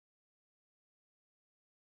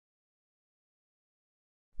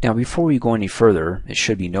Now before we go any further, it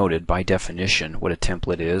should be noted by definition what a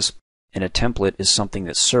template is. And a template is something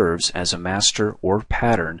that serves as a master or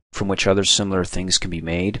pattern from which other similar things can be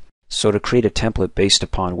made. So to create a template based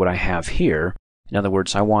upon what I have here, in other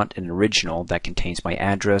words, I want an original that contains my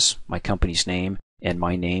address, my company's name, and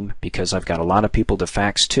my name, because I've got a lot of people to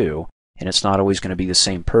fax to, and it's not always going to be the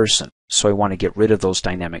same person. So I want to get rid of those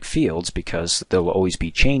dynamic fields because they'll always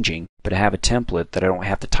be changing, but I have a template that I don't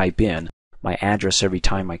have to type in my address every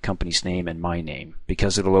time, my company's name, and my name,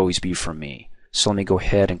 because it'll always be from me. So let me go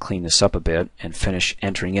ahead and clean this up a bit and finish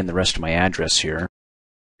entering in the rest of my address here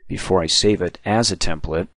before I save it as a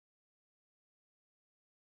template.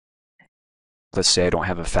 Let's say I don't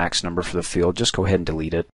have a fax number for the field, just go ahead and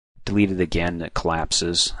delete it. Delete it again and it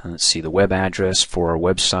collapses. And let's see the web address for our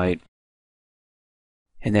website.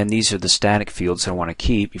 And then these are the static fields I want to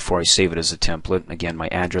keep before I save it as a template. Again, my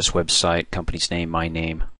address, website, company's name, my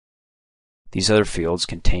name. These other fields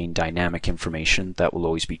contain dynamic information that will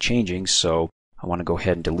always be changing, so I want to go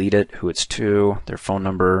ahead and delete it, who it's to, their phone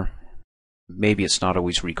number. Maybe it's not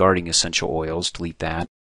always regarding essential oils, delete that.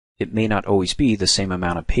 It may not always be the same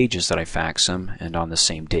amount of pages that I fax them and on the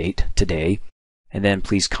same date, today. And then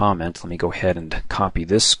please comment. Let me go ahead and copy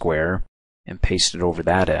this square and paste it over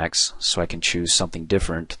that X so I can choose something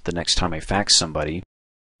different the next time I fax somebody.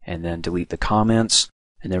 And then delete the comments,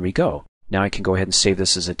 and there we go. Now I can go ahead and save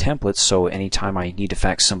this as a template, so anytime I need to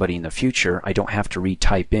fax somebody in the future, I don't have to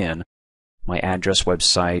retype in my address,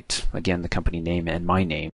 website, again the company name, and my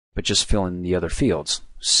name, but just fill in the other fields.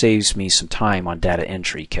 Saves me some time on data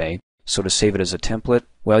entry, okay? So to save it as a template,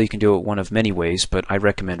 well, you can do it one of many ways, but I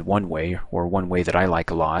recommend one way, or one way that I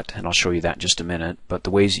like a lot, and I'll show you that in just a minute. But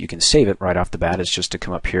the ways you can save it right off the bat is just to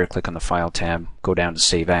come up here, click on the File tab, go down to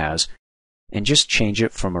Save As, and just change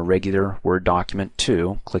it from a regular Word document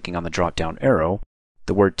to, clicking on the drop-down arrow,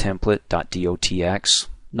 the Word template.dotx,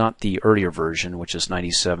 not the earlier version, which is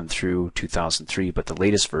 97 through 2003, but the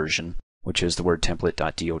latest version, which is the Word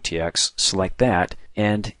template.dotx. Select that,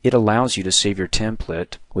 and it allows you to save your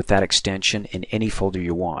template with that extension in any folder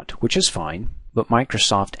you want, which is fine, but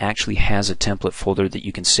Microsoft actually has a template folder that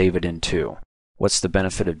you can save it into. What's the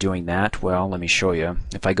benefit of doing that? Well, let me show you.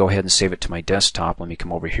 If I go ahead and save it to my desktop, let me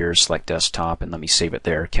come over here, select desktop, and let me save it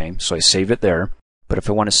there. Okay, so I save it there. But if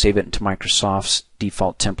I want to save it into Microsoft's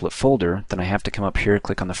default template folder, then I have to come up here,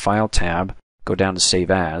 click on the File tab, go down to Save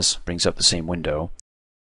As, brings up the same window.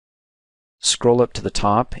 Scroll up to the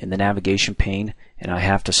top in the navigation pane, and I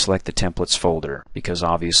have to select the templates folder, because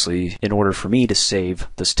obviously, in order for me to save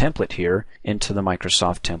this template here into the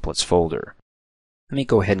Microsoft templates folder. Let me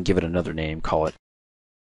go ahead and give it another name, call it,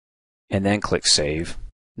 and then click Save.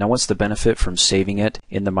 Now what's the benefit from saving it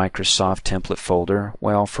in the Microsoft template folder?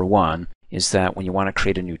 Well, for one, is that when you want to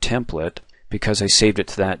create a new template, because I saved it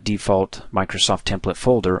to that default Microsoft template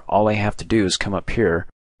folder, all I have to do is come up here,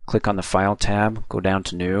 click on the File tab, go down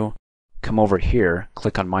to New, come over here,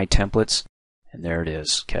 click on My Templates, and there it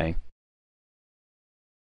is, okay?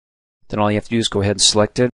 Then all you have to do is go ahead and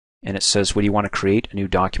select it, and it says, what do you want to create? A new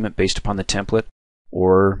document based upon the template,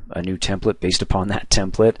 or a new template based upon that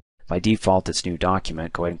template. By default, it's New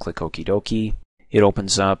Document. Go ahead and click Okie dokie. It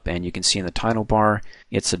opens up, and you can see in the title bar,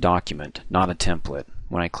 it's a document, not a template.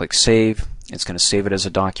 When I click Save, it's going to save it as a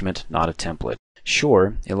document, not a template.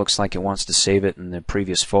 Sure, it looks like it wants to save it in the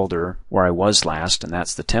previous folder where I was last, and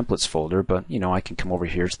that's the templates folder, but I can come over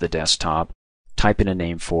here to the desktop, type in a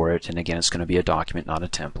name for it, and again, it's going to be a document, not a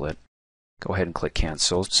template. Go ahead and click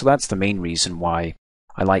Cancel. So that's the main reason why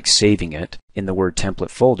I like saving it in the Word template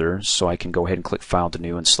folder, so I can go ahead and click File to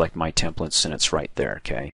New and select My Templates, and it's right there,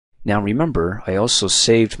 okay? Now remember, I also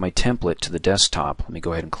saved my template to the desktop. Let me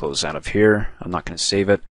go ahead and close out of here. I'm not going to save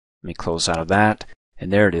it. Let me close out of that.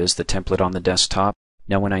 And there it is, the template on the desktop.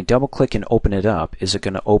 Now when I double click and open it up, is it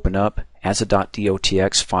going to open up as a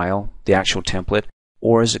 .dotx file, the actual template,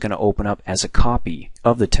 or is it going to open up as a copy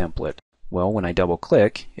of the template? Well, when I double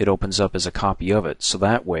click, it opens up as a copy of it, so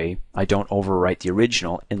that way I don't overwrite the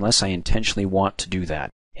original unless I intentionally want to do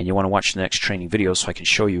that. And you want to watch the next training video so I can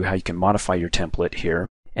show you how you can modify your template here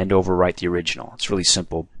and overwrite the original. It's really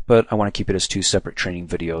simple, but I want to keep it as two separate training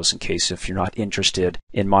videos in case if you're not interested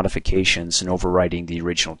in modifications and overwriting the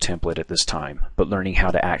original template at this time, but learning how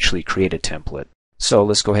to actually create a template. So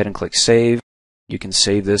let's go ahead and click Save. You can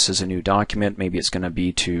save this as a new document. Maybe it's going to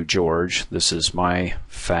be to George. This is my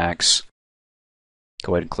fax.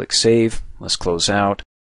 Go ahead and click Save. Let's close out.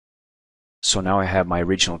 So now I have my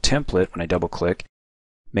original template. When I double click,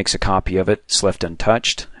 makes a copy of it. It's left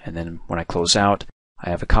untouched. And then when I close out, I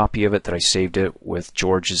have a copy of it that I saved it with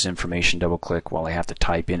George's information. Double click while I have to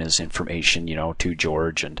type in his information, to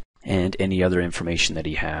George and any other information that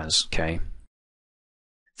he has. Okay.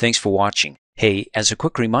 Thanks for watching. Hey, as a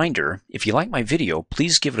quick reminder, if you like my video,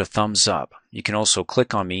 please give it a thumbs up. You can also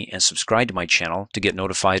click on me and subscribe to my channel to get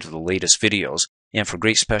notified of the latest videos. And for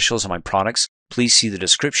great specials on my products, please see the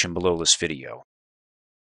description below this video.